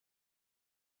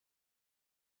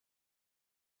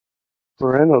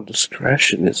Parental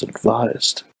discretion is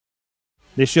advised.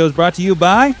 This show is brought to you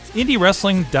by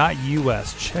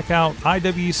IndieWrestling.us. Check out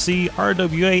IWC,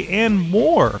 RWA, and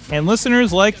more. And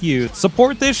listeners like you,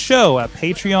 support this show at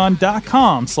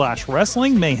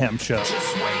Patreon.com/Wrestling Mayhem Show.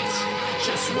 Just wait,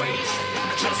 just wait,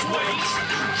 just wait,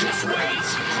 just wait,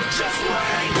 just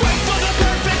wait. Wait for the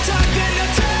perfect time, then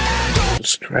attack.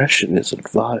 Discretion is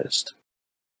advised.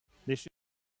 This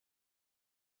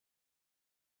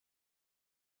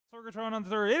Sorgatron on the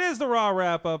Twitter. It is the Raw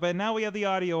wrap-up, and now we have the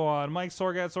audio on. Mike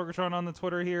Sorgat, Sorgatron on the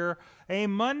Twitter here. A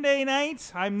Monday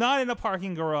night. I'm not in a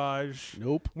parking garage.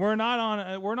 Nope. We're not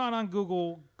on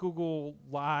Google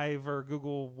Live or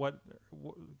Google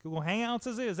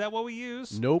Hangouts. Is that what we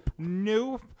use? Nope.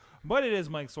 But it is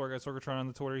Mike Sorgat, Sorgatron on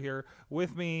the Twitter here.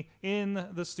 With me in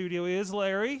the studio is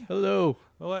Larry. Hello.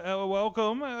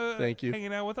 Welcome. Thank you.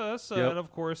 Hanging out with us. Yep. And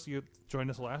of course, you joined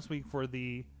us last week for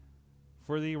the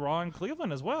Raw in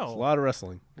Cleveland as well. It's a lot of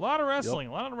wrestling. A lot of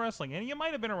wrestling. And you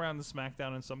might have been around the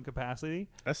SmackDown in some capacity.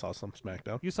 I saw some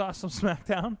SmackDown. You saw some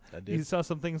SmackDown? I did. You saw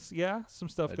some things, some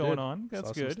stuff going on. That's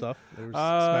saw good. Some stuff. There was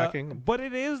smacking. But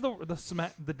it is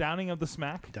the downing of the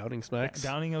smack. Downing smacks.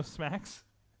 Downing of smacks.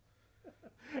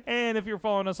 And if you're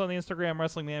following us on the Instagram,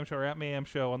 Wrestling Mayhem Show, or at Mayhem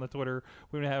Show on the Twitter,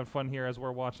 we're going to have fun here as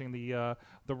we're watching the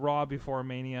Raw before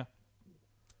Mania.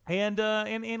 And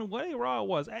what a Raw it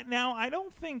was. Now I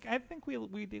think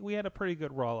we had a pretty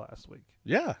good Raw last week.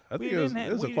 Yeah, I think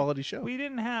it was a quality show. We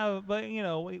didn't have, but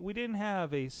we didn't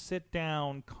have a sit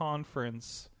down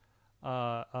conference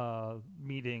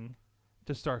meeting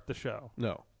to start the show.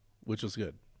 No, which was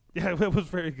good. Yeah, it was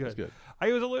very good. It was good.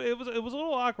 It was a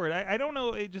little awkward. I don't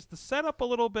know. It just the setup a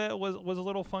little bit was a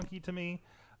little funky to me.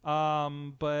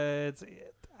 But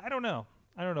I don't know.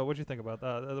 What'd you think about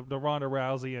the Ronda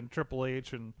Rousey and Triple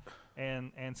H and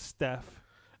Steph?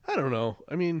 I don't know.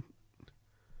 I mean,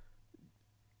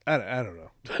 I don't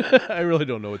know. I really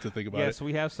don't know what to think about it. Yes,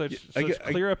 we have such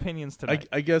clear opinions tonight.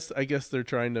 I guess they're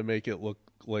trying to make it look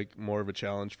like more of a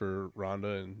challenge for Ronda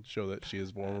and show that she is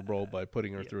vulnerable by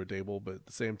putting her through a table, but at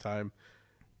the same time,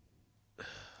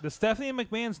 the Stephanie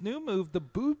McMahon's new move, the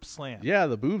boob slam. Yeah,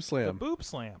 the boob slam. The boob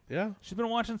slam. Yeah, she's been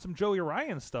watching some Joey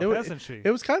Ryan stuff, hasn't she?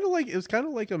 It was kind of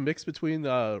like a mix between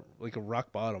like a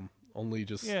rock bottom, only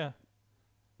just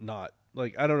not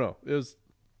like I don't know. It was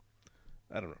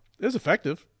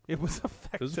effective. It was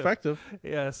effective. It was effective.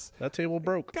 Yes, that table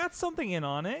broke. Got something in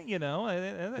on it,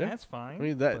 That's fine. I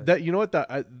mean that you know what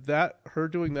that her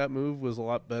doing that move was a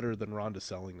lot better than Ronda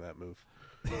selling that move.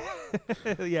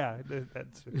 Yeah,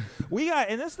 that's true. We got,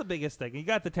 and that's the biggest thing. You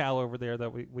got the towel over there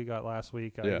that we got last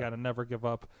week. You got a Never Give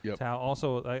Up towel.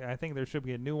 Also, I think there should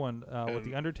be a new one with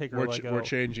the Undertaker. We're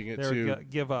changing it to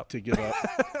give up. To give up.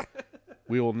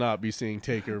 We will not be seeing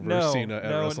Taker versus Cena at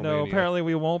WrestleMania. No, apparently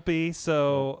we won't be.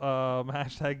 So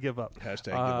hashtag give up. Hashtag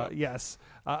give up. Yes,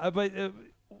 but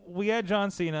we had John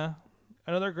Cena,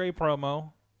 another great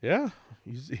promo. Yeah,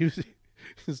 he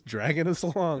was dragging us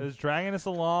along. It was dragging us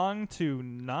along to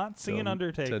not see an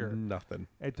Undertaker. To nothing.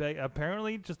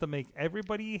 Apparently, just to make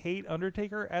everybody hate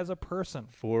Undertaker as a person.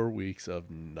 4 weeks of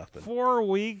nothing. 4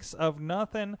 weeks of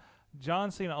nothing.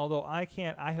 John Cena, although I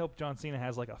hope John Cena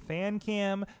has like a fan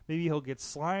cam. Maybe he'll get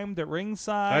slimed at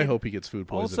ringside. I hope he gets food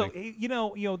poisoning.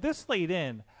 Also, this late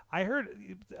in, I heard,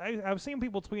 I've seen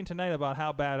people tweeting tonight about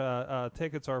how bad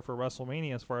tickets are for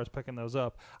WrestleMania as far as picking those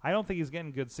up. I don't think he's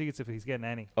getting good seats if he's getting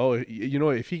any. Oh,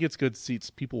 if he gets good seats,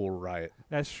 people will riot.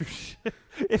 That's true.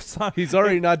 He's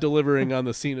already not delivering on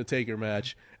the Cena Taker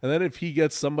match, and then if he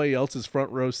gets somebody else's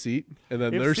front row seat, and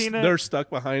then they're stuck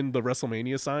behind the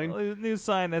WrestleMania sign, new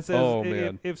sign that says, "Oh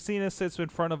man, if Cena sits in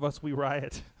front of us, we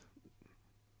riot."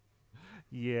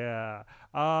 Yeah,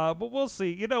 but we'll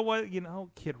see. You know what?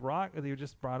 Kid Rock. You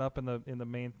just brought up in the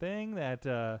main thing that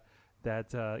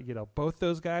both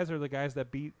those guys are the guys that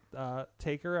beat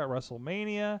Taker at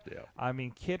WrestleMania. Yeah. I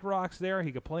mean, Kid Rock's there.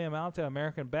 He could play him out to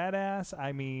American Badass.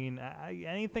 I mean,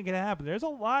 anything can happen. There's a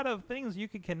lot of things you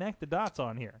can connect the dots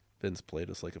on here. Vince played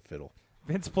us like a fiddle.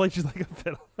 The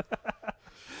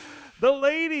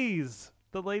ladies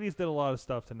did a lot of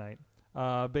stuff tonight.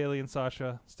 Bayley and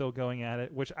Sasha still going at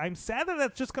it, which I'm sad that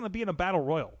that's just going to be in a battle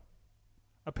royal.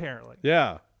 Apparently,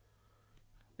 yeah.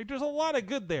 There's a lot of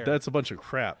good there. That's a bunch of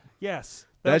crap. Yes,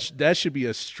 that should be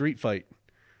a street fight.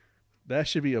 That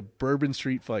should be a bourbon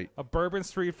street fight. A bourbon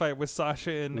street fight with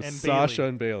Sasha and Bayley. Sasha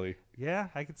and Bayley. Yeah,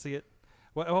 I can see it.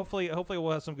 Well, hopefully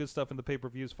we'll have some good stuff in the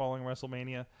pay-per-views following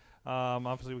WrestleMania.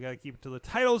 Obviously, we got to keep it to the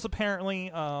titles,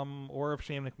 apparently, or if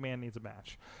Shane McMahon needs a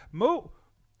match. Both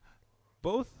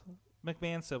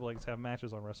McMahon siblings have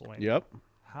matches on WrestleMania. Yep.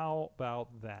 How about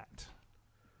that?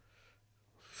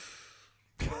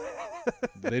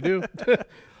 They do.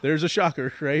 There's a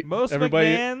shocker, right? Most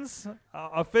McMahons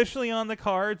officially on the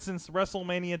card since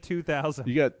WrestleMania 2000.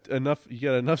 You got enough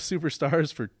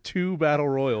superstars for 2 battle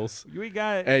royals. We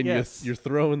got and yes. you're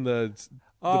throwing the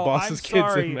boss's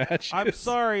kids in matches. I'm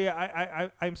sorry.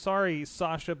 I'm sorry,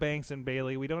 Sasha Banks and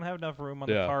Bailey. We don't have enough room on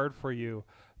the card for you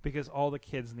because all the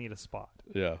kids need a spot.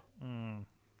 Yeah.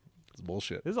 It's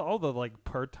bullshit. This is all the like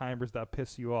part-timers that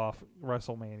piss you off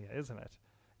WrestleMania, isn't it?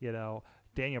 You know,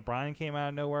 Daniel Bryan came out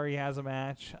of nowhere. He has a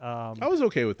match. I was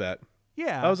okay with that.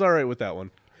 Yeah, I was all right with that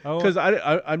one because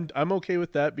I'm okay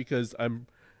with that because I'm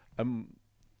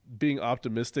being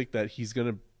optimistic that he's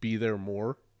gonna be there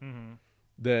more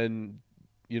than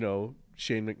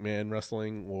Shane McMahon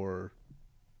wrestling or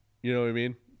you know what I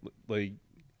mean. Like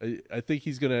I think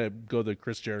he's gonna go the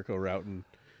Chris Jericho route and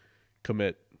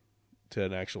commit to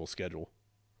an actual schedule.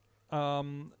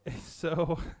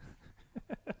 So.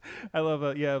 I love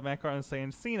Matt Carlin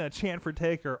saying Cena chant for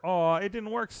Taker. Oh, it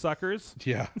didn't work, suckers.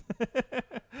 Yeah.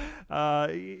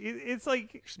 It's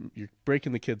like you're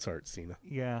breaking the kids' hearts, Cena.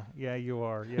 Yeah, you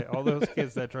are. Yeah, all those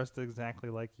kids that dressed exactly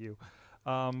like you.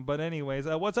 But anyways,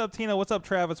 what's up, Tina? What's up,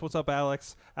 Travis? What's up,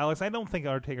 Alex? Alex, I don't think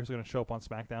Undertaker's going to show up on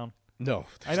SmackDown. No,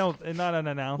 I don't. Not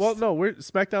unannounced. Well, no,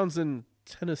 SmackDown's in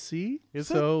Tennessee. Is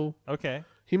so it? Okay.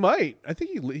 He might. I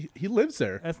think he lives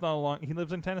there. That's not long. He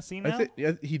lives in Tennessee now.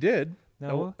 He did.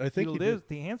 No, I think he lives.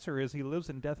 The answer is he lives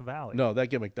in Death Valley. No, that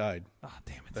gimmick died. Oh,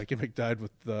 damn it! That gimmick died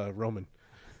with Roman.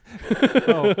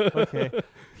 Oh, okay.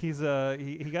 He's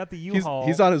he got the U-Haul.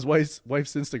 He's on his wife's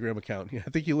Instagram account. Yeah, I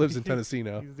think he lives in Tennessee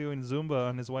now. He's doing Zumba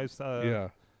on his wife's.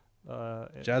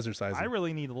 Jazzercising. I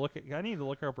really need to look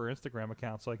up her Instagram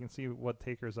account so I can see what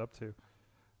Taker's up to.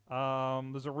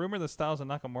 There's a rumor that Styles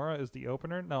and Nakamura is the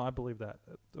opener. No, I believe that.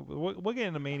 We'll get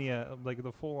into Mania, like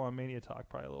the full-on Mania talk,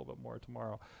 probably a little bit more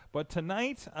tomorrow. But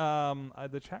tonight,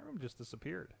 the chat room just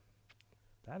disappeared.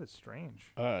 That is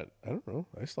strange. I don't know.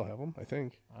 I still have them, I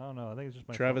think. I don't know. I think it's just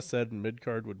my Travis phone. said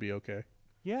mid-card would be okay.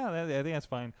 Yeah, I think that's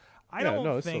fine. I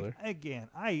don't think, again,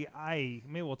 I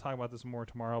maybe we'll talk about this more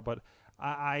tomorrow, but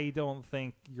I don't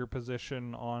think your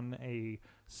position on a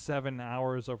 7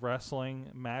 hours of wrestling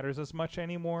matters as much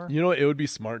anymore. You know, it would be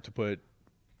smart to put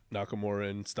Nakamura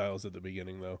and Styles at the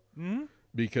beginning, though. Mm-hmm.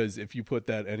 Because if you put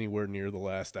that anywhere near the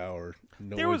last hour,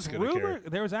 one's going to care.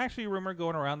 There was actually a rumor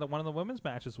going around that one of the women's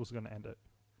matches was going to end it.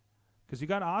 Because you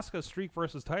got Asuka streak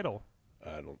versus title.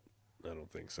 I don't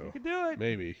think so. You could do it.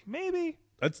 Maybe.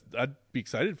 I'd be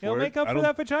excited for it. It'll make up for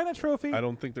that vagina trophy. I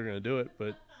don't think they're going to do it,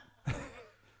 but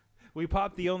we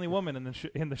popped the only woman in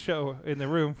the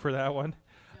room for that one.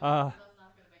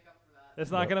 It's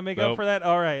not going to make up for that?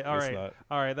 All right.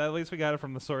 At least we got it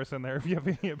from the source in there. If you have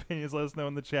any opinions, let us know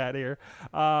in the chat here.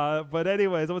 But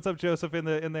anyways, what's up, Joseph,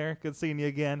 in there? Good seeing you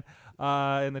again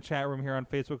in the chat room here on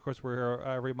Facebook. Of course, we're here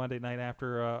every Monday night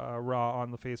after Raw on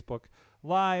the Facebook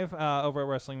Live over at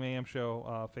Wrestling Mayhem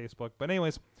Show Facebook. But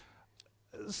anyways,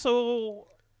 so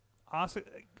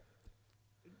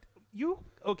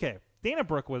Dana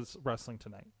Brooke was wrestling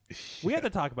tonight. We had to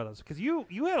talk about this because you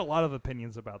had a lot of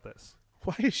opinions about this.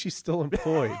 Why is she still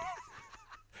employed?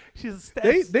 She's a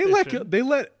statistician. They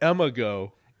let Emma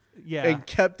go. Yeah. And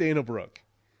kept Dana Brooke.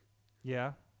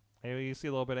 Yeah. You see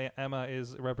a little bit. Emma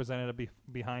is represented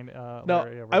behind. Now,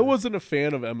 I wasn't a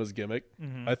fan of Emma's gimmick.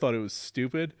 Mm-hmm. I thought it was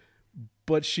stupid,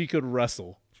 but she could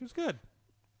wrestle. She was good.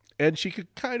 And she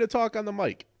could kind of talk on the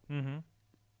mic. Mm-hmm.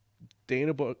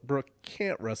 Dana Brooke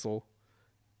can't wrestle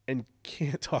and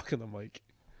can't talk on the mic.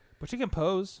 But she can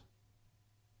pose.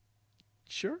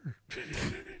 Sure.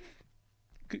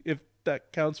 If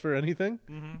that counts for anything,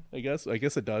 mm-hmm. I guess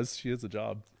it does. She has a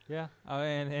job. Yeah,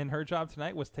 and her job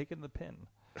tonight was taking the pin.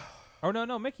 Oh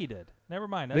no, Mickey did. Never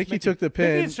mind. Mickey took the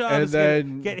pin, Mickey's job and is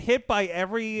then get hit by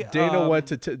every. Dana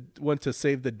went to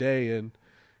save the day and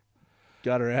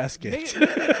got her ass kicked.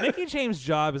 Mickey James'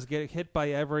 job is get hit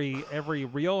by every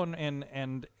real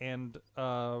and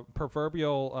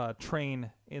proverbial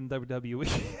train in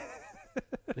WWE.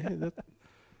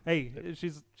 Hey,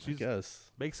 she's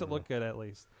makes it look good at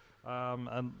least.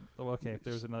 Okay,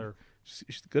 there's another.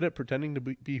 She's good at pretending to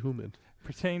be human.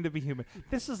 Pretending to be human.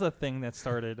 This is the thing that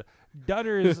started.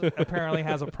 Dutters apparently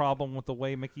has a problem with the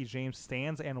way Mickey James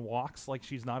stands and walks like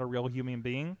she's not a real human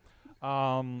being.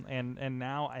 And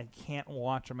now I can't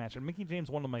watch a match. And Mickey James,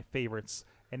 one of my favorites,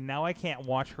 and now I can't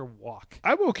watch her walk.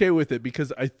 I'm okay with it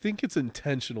because I think it's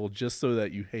intentional, just so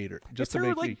that you hate her. Just it's to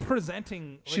her, make you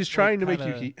presenting. She's trying to make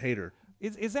you hate her.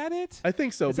 Is that it? I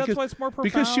think so. Is that's why it's more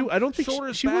profound? Because I don't think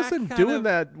she wasn't doing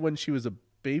that when she was a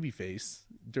babyface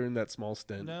during that small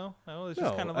stint. No, it's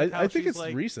just kind of like how I think she's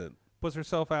it's recent. Puts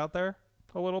herself out there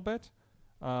a little bit.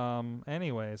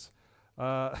 Anyways,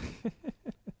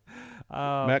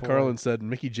 Matt boy. Carlin said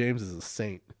Mickey James is a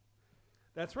saint.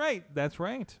 That's right. That's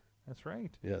right. That's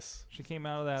right. Yes. She came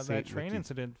out of that Saint train Mickey.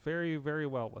 incident very, very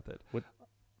well with it. What?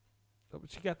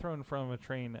 She got thrown from a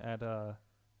train at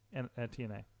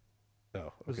TNA. Oh, okay.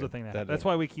 This is the thing that That that's never-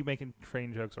 why we keep making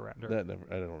train jokes around her. That never.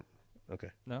 I don't. Okay.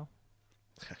 No,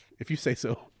 If you say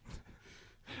so.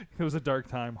 it was a dark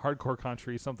time, hardcore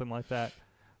country, something like that.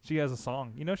 She has a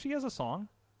song. You know, she has a song.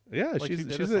 Yeah, Like she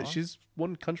did a song? she's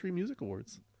won country music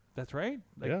awards. That's right.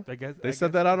 Yeah. I guess They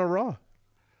said that on a Raw.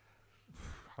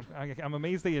 I'm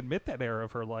amazed they admit that era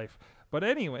of her life. But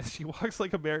anyway, she walks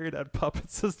like a marionette puppet,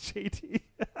 says JT.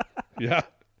 Yeah.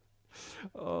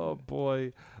 Oh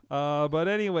boy. But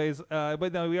anyways,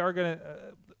 but no, we are gonna.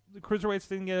 The cruiserweights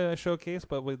didn't get a showcase,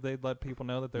 but they let people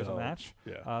know that there's a No. match.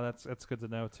 Yeah. That's good to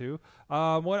know too.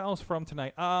 What else from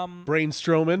tonight? Brain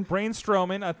Strowman. Braun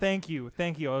Strowman. Thank you.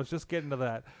 I was just getting to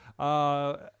that.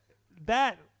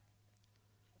 That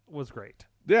was great.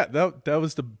 Yeah, that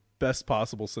was the best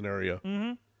possible scenario.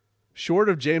 Mm-hmm. Short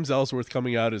of James Ellsworth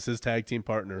coming out as his tag team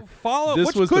partner,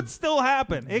 Which could still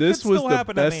happen. It could this was still the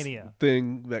happen at best Mania.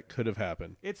 thing that could have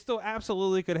happened. It still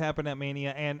absolutely could happen at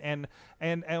Mania,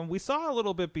 and we saw a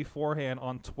little bit beforehand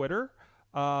on Twitter,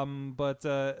 but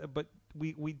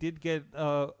we did get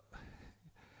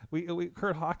we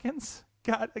Kurt Hawkins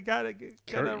got a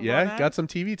run at. Got some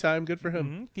TV time. Good for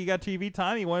him. Mhm. He got TV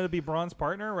time. He wanted to be Braun's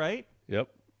partner, right? Yep.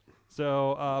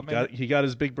 So He got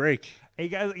his big break. he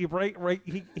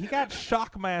got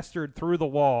shock mastered through the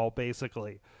wall,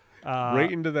 basically. Right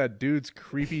into that dude's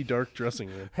creepy dark dressing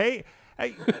room. Hey,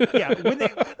 yeah. When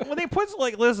they put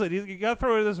like, listen, you got to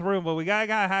throw it in this room, but we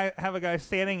gotta have a guy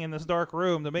standing in this dark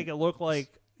room to make it look like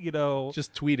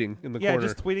Just tweeting in the yeah, corner.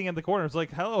 just tweeting in the corner. It's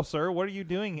like, hello, sir, what are you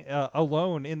doing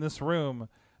alone in this room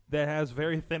that has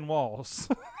very thin walls?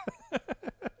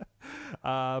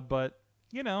 But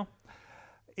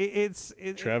it's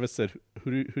Travis said,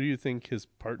 "Who do you think his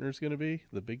partner's going to be?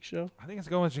 The Big Show?" I think it's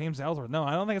going with James Ellsworth. No,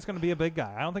 I don't think it's going to be a big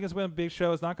guy. I don't think it's going to be a big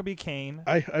show. It's not going to be Kane.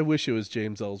 I wish it was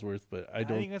James Ellsworth, but I I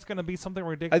don't. think it's going to be something I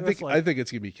ridiculous. think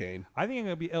it's going to be Kane. I think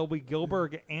it'll be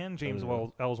Gilbert and James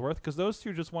Ellsworth because those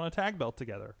two just won a tag belt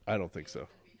together. I don't think so.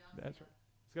 That's right.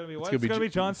 It's going to be what? It's going to be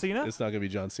John Cena? It's not going to be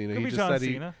John Cena. Could He be just John said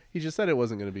Cena. he just said it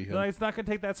wasn't going to be him. No, it's not going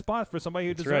to take that spot for somebody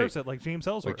who That's deserves right. it, like James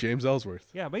Ellsworth. Like James Ellsworth.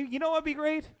 Yeah, maybe you know what'd be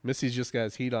great? Missy's just got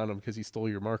his heat on him because he stole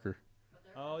your marker.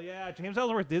 Oh yeah, James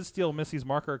Ellsworth did steal Missy's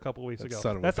marker a couple weeks ago.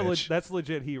 son of a That's bitch. that's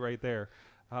legit heat right there.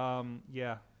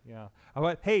 Yeah.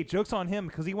 But hey, joke's on him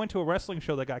because he went to a wrestling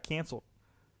show that got canceled.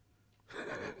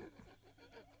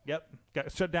 Yep,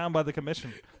 got shut down by the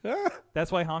commission.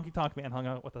 That's why Honky Tonk Man hung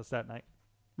out with us that night.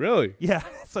 Really? Yeah,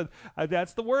 so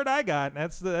that's the word I got.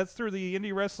 That's through the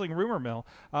indie wrestling rumor mill.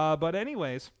 But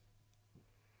anyways,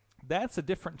 that's a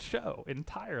different show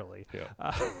entirely.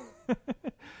 Yeah.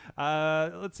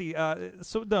 Let's see.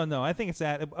 So no, I think it's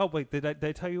that. Oh wait, did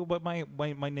I tell you what my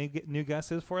new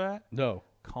guess is for that? No.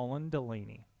 Colin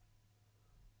Delaney,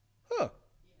 Huh.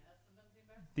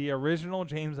 the original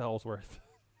James Ellsworth.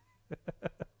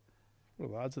 What are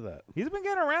the odds of that? He's been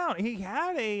getting around. He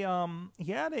had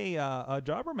a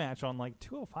jobber match on like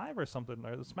 205 or something,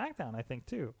 or the SmackDown, I think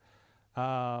too.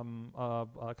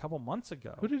 A couple months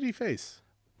ago. Who did he face?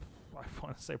 I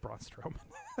want to say Braun Strowman,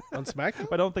 On SmackDown?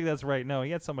 but I don't think that's right. No, he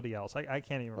had somebody else. I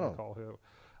can't even Oh. recall who.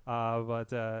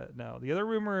 But no, the other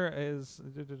rumor is,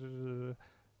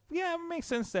 yeah, it makes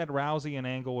sense that Rousey and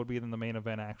Angle would be in the main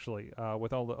event actually,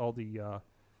 with all the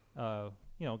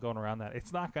going around that.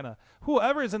 It's not gonna.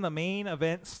 Whoever is in the main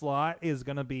event slot is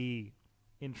gonna be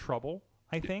in trouble.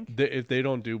 I think. If they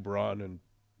don't do Braun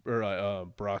or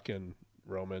Brock and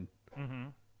Roman,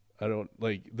 I don't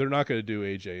like. They're not going to do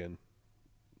AJ and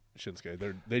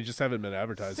Shinsuke. They just haven't been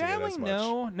advertising it as much.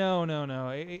 No.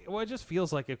 It just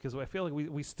feels like it because I feel like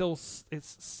we still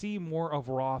see more of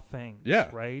Raw things. Yeah.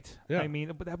 Right. Yeah. I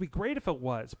mean, but that'd be great if it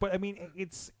was. But I mean,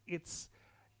 it's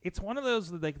one of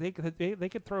those that they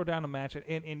could throw down a match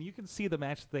and you can see the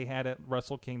match that they had at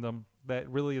Wrestle Kingdom that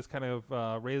really is kind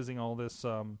of raising all this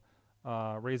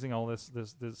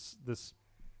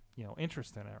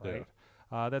interest in it, right?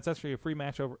 Yeah. That's actually a free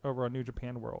match over on New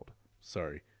Japan World.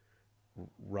 Sorry.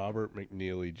 Robert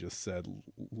McNeely just said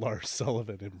Lars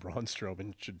Sullivan and Braun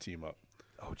Strowman should team up.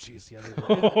 Oh, jeez, yeah.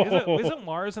 Isn't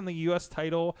Lars in the U.S.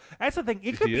 title? That's the thing.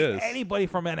 It could He be is. anybody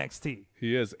from NXT.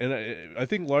 He is. And I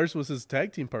think Lars was his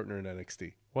tag team partner in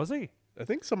NXT. Was he? I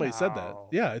think somebody said that. No.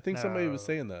 Yeah, I think somebody No. was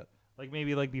saying that. Like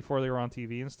maybe like before they were on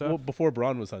TV and stuff? Well, before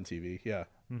Braun was on TV, yeah.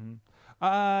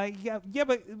 Yeah,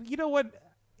 but you know what?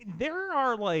 There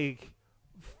are like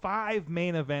 5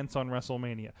 main events on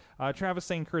WrestleMania. Travis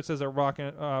St. Kurt says that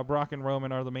Brock and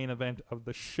Roman are the main event of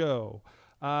the show.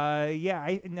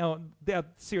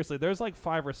 Seriously, there's like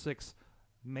 5 or 6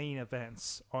 main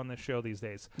events on the show these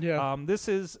days. Yeah. This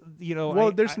is,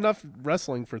 there's enough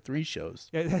wrestling for 3 shows.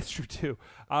 Yeah, that's true too.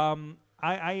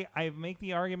 I make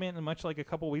the argument, and much like a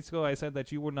couple weeks ago, I said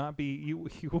that you will not be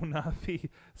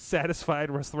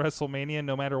satisfied with WrestleMania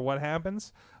no matter what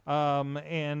happens.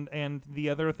 And the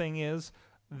other thing is,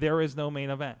 there is no main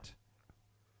event.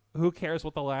 Who cares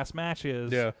what the last match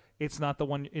is? Yeah. It's not the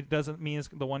one. It doesn't mean it's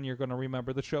the one you're going to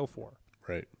remember the show for.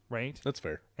 Right. Right. That's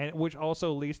fair. And which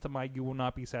also leads to you will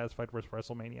not be satisfied with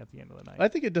WrestleMania at the end of the night. I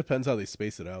think it depends how they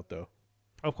space it out, though.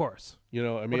 Of course.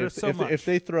 I mean, if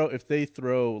they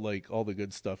throw like all the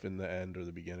good stuff in the end or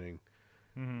the beginning,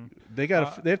 they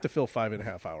have to fill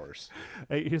 5.5 hours.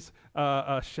 Here's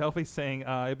Shelby saying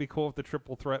it'd be cool if the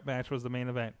triple threat match was the main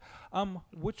event.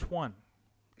 Which one?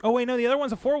 Oh wait, no, the other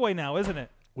one's a 4-way now, isn't it?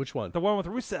 Which one? The one with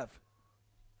Rusev.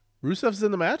 Rusev's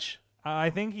in the match?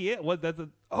 I think he is.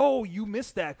 You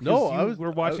missed that. No,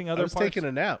 we're watching other parts. I was taking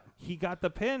a nap. He got the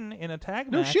pin in a tag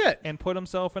No match shit. and put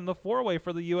himself in the 4-way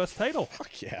for the U.S. title.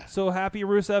 Fuck yeah. So happy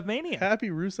Rusev Mania. Happy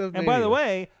Rusev Mania. And by the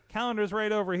way, calendar's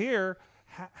right over here.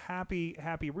 Happy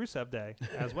Rusev Day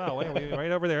as well. Wait,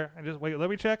 right over there. Let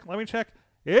me check.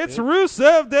 It's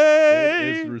Rusev Day.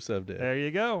 It is Rusev Day. There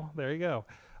you go.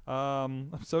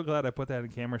 I'm so glad I put that in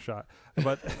camera shot.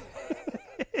 But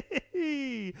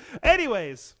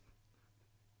anyways,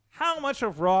 how much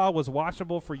of Raw was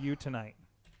watchable for you tonight?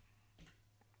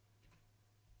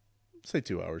 Say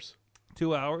 2 hours.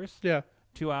 2 hours? Yeah.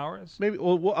 2 hours? Maybe.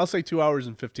 Well, I'll say 2 hours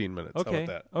and 15 minutes. Okay. How about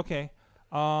that? Okay.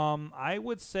 I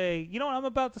would say, I'm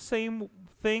about the same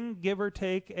thing, give or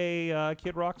take a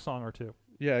Kid Rock song or two.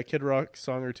 Yeah, a Kid Rock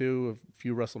song or two, a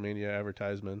few WrestleMania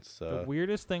advertisements. The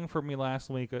weirdest thing for me last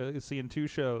week, seeing 2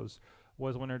 shows,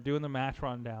 was when they're doing the match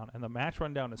rundown, and the match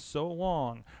rundown is so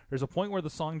long. There's a point where the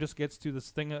song just gets to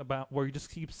this thing about where you just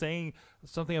keep saying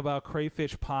something about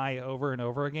crayfish pie over and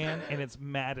over again, and it's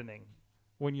maddening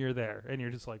when you're there, and you're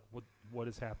just like, what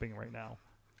is happening right now?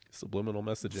 Subliminal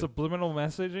messaging. Subliminal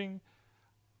messaging?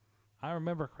 I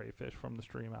remember crayfish from the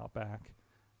stream out back.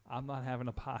 I'm not having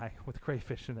a pie with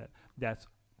crayfish in it. That's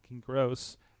fucking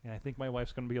gross, and I think my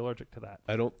wife's going to be allergic to that.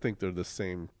 I don't think they're the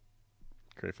same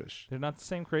crayfish. They're not the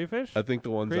same crayfish? I think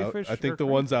the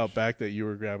ones out back that you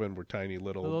were grabbing were tiny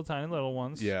little. Tiny little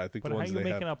ones. Yeah, I think the ones they have. But how are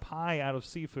you making a pie out of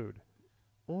seafood?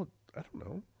 Well, I don't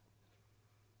know.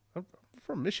 I'm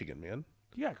from Michigan, man.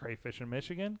 You got crayfish in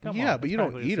Michigan? Come on. Yeah, but you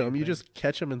don't eat them. You just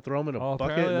catch them and throw them in a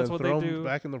bucket and then throw them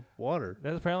back in the water.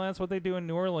 Apparently that's what they do in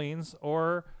New Orleans,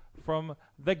 or from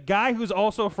the guy who's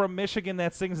also from Michigan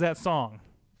that sings that song.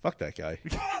 Fuck that guy.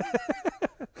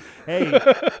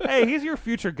 Hey, he's your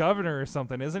future governor or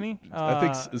something, isn't he? I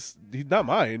think he's not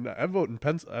mine. I vote in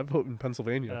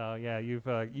Pennsylvania. Oh yeah, you've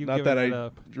not that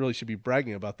I really should be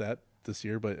bragging about that this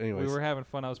year, but anyways, we were having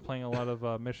fun. I was playing a lot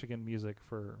of Michigan music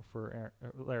for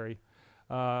Larry.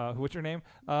 What's your name?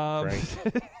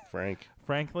 Frank.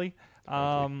 Frankly.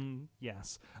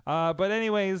 Yes. But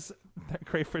anyways,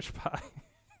 crayfish pie.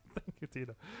 Thank you,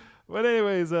 Tito. But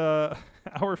anyways,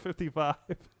 hour 55.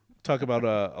 Talk about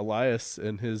Elias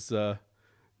and his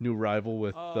new rival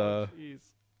with the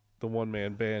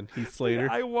one-man band, Heath Slater.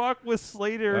 I Walk with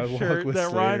Slater shirt that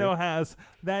Slater. Rhino has.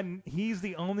 That he's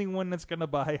the only one that's going to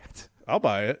buy it. I'll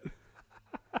buy it.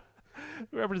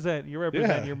 You represent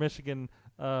your Michigan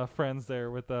friends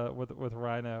there with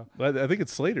Rhino. I think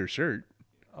it's Slater's shirt.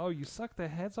 Oh, you suck the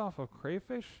heads off of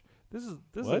crayfish? This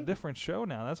is a different show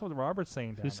now. That's what Robert's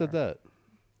saying down Who said there.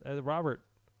 that? Robert.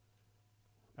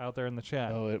 Out there in the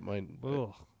chat. Oh,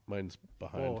 mine's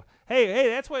behind. Whoa. Hey,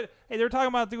 that's what. Hey, they're talking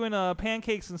about doing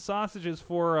pancakes and sausages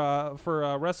for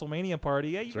WrestleMania party.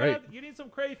 Yeah, you need some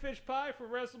crayfish pie for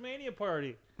WrestleMania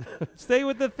party. Stay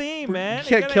with the theme, man. We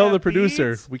can't kill the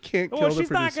producer. We can't kill the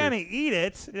producer. Well, she's not gonna eat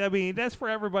it. I mean, that's for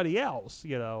everybody else,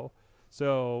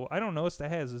 So I don't know. It's the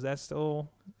heads. Does that still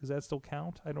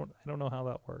count? I don't know how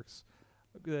that works.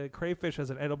 The crayfish as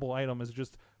an edible item is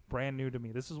just brand new to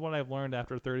me. This is what I've learned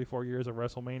after 34 years of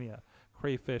WrestleMania.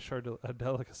 Crayfish are a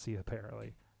delicacy,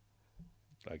 apparently.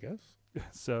 I guess.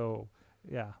 So,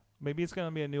 yeah. Maybe it's going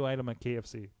to be a new item at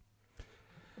KFC.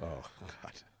 Oh,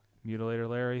 God. Mutilator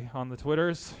Larry on the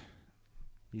Twitters.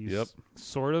 He's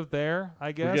sort of there,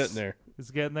 I guess. We're getting there.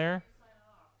 He's getting there.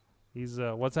 He's,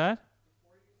 what's that?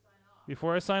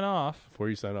 Before you sign off.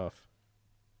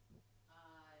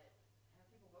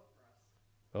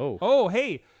 Oh,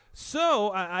 hey.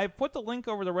 So I put the link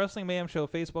over the Wrestling Mayhem Show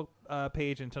Facebook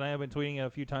page, and tonight I've been tweeting it a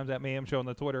few times at Mayhem Show on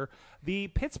the Twitter. The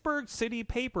Pittsburgh City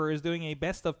Paper is doing a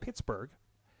Best of Pittsburgh,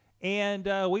 and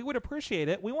we would appreciate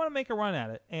it. We want to make a run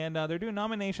at it, and they're doing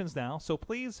nominations now. So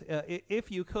please,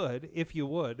 if you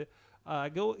would,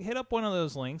 go hit up one of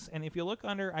those links, and if you look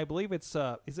under, I believe it's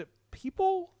is it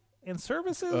people and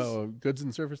services? Oh, goods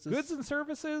and services. Goods and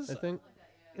services. I think.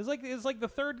 It's like the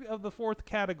third of the fourth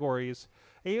categories.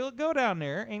 And you'll go down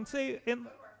there and say, and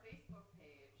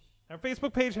our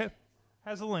Facebook page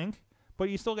has a link, but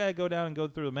you still got to go down and go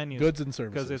through the menus. Goods and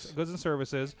services. Because it's goods and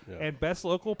services and best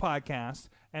local podcast.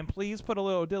 And please put a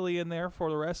little dilly in there for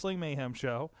the Wrestling Mayhem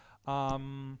Show.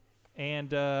 And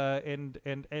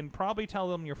probably tell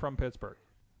them you're from Pittsburgh.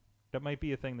 That might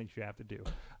be a thing that you have to do.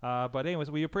 But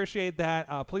anyways, we appreciate that.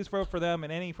 Please vote for them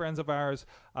and any friends of ours.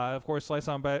 Of course, Slice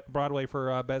on Broadway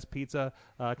for Best Pizza.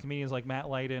 Comedians like Matt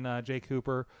Light and Jay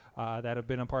Cooper that have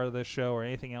been a part of this show or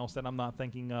anything else that I'm not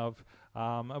thinking of.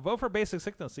 Vote for Basic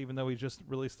Sickness, even though we just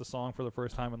released the song for the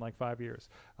first time in like 5 years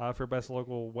for Best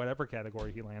Local whatever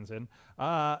category he lands in.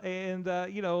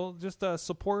 Just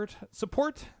support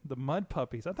the Mud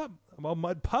Puppies. I thought,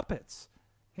 Mud Puppets.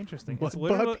 Interesting.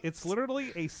 It's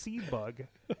literally a seed bug.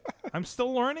 I'm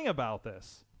still learning about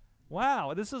this.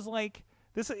 Wow, this is like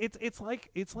this. It's like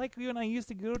when I used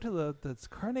to go to the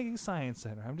Carnegie Science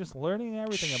Center. I'm just learning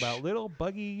everything about little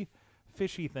buggy,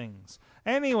 fishy things.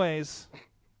 Anyways,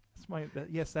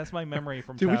 that's my memory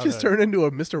from. Did childhood. we just turn into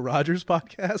a Mr. Rogers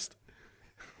podcast?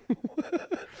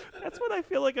 That's what I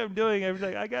feel like I'm doing every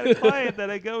day. I got a client that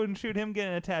I go and shoot him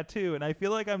getting a tattoo, and I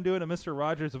feel like I'm doing a Mr.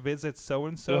 Rogers visits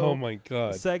so-and-so Oh, my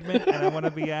God. segment, and I want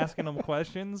to be asking them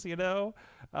questions, because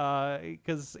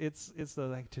it's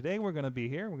like, today we're going to be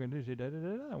here, we're going to do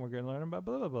da-da-da-da, and we're going to learn about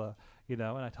blah, blah, blah, and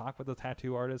I talk with the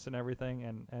tattoo artist and everything,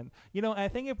 and I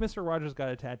think if Mr. Rogers got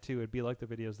a tattoo, it'd be like the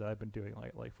videos that I've been doing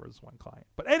like for this one client.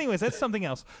 But anyways, that's something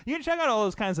else. You can check out all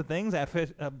those kinds of things at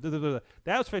that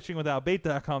was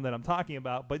fishingwithoutbait.com that I'm talking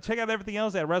about, but check out everything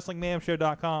else at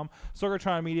WrestlingMayhemShow.com,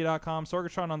 SorgatronMedia.com,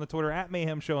 Sorgatron on the Twitter, at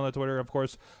Mayhem Show on the Twitter, of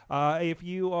course. If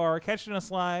you are catching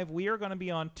us live, we are going to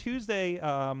be on Tuesday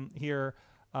here,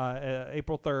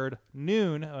 April 3rd,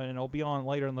 noon, and it'll be on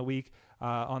later in the week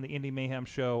on the Indie Mayhem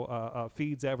Show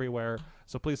feeds everywhere.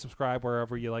 So please subscribe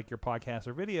wherever you like your podcasts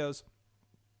or videos.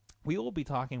 We will be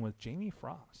talking with Jamie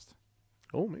Frost.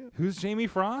 Oh, man. Who's Jamie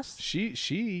Frost?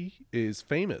 She is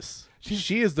famous.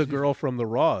 She is the girl from the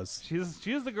Raws. She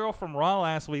is the girl from Raw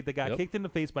last week that got kicked in the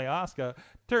face by Asuka.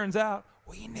 Turns out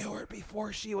we knew her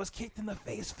before she was kicked in the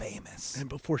face famous. And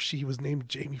before she was named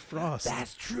Jamie Frost.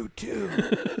 That's true, too.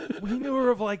 We knew her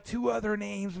of like 2 other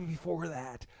names before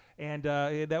that. And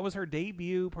that was her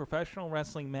debut professional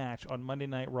wrestling match on Monday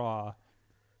Night Raw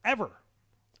ever.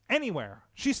 Anywhere.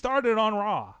 She started on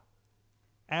Raw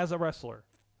as a wrestler.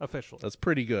 Officially. That's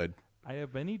pretty good.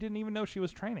 Benny didn't even know she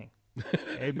was training.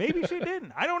 Hey, maybe she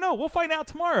didn't. I don't know. We'll find out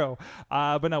tomorrow.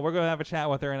 But no, we're going to have a chat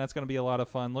with her, and that's going to be a lot of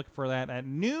fun. Look for that at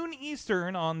noon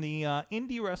Eastern on the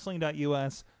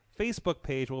IndieWrestling.us Facebook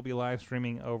page. We'll be live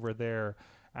streaming over there.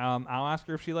 I'll ask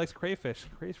her if she likes crayfish.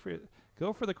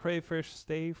 Go for the crayfish.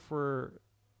 Stay for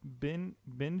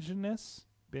binginess.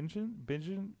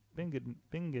 Bingedness.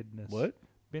 What?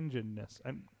 Binginess.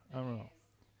 I don't know.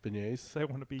 Beignets? I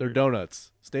want to be. They're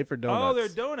donuts. Stay for donuts. Oh, they're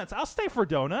donuts. I'll stay for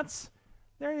donuts.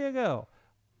 There you go.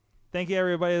 Thank you,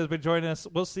 everybody that's been joining us.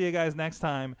 We'll see you guys next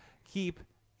time. Keep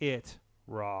it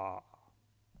raw.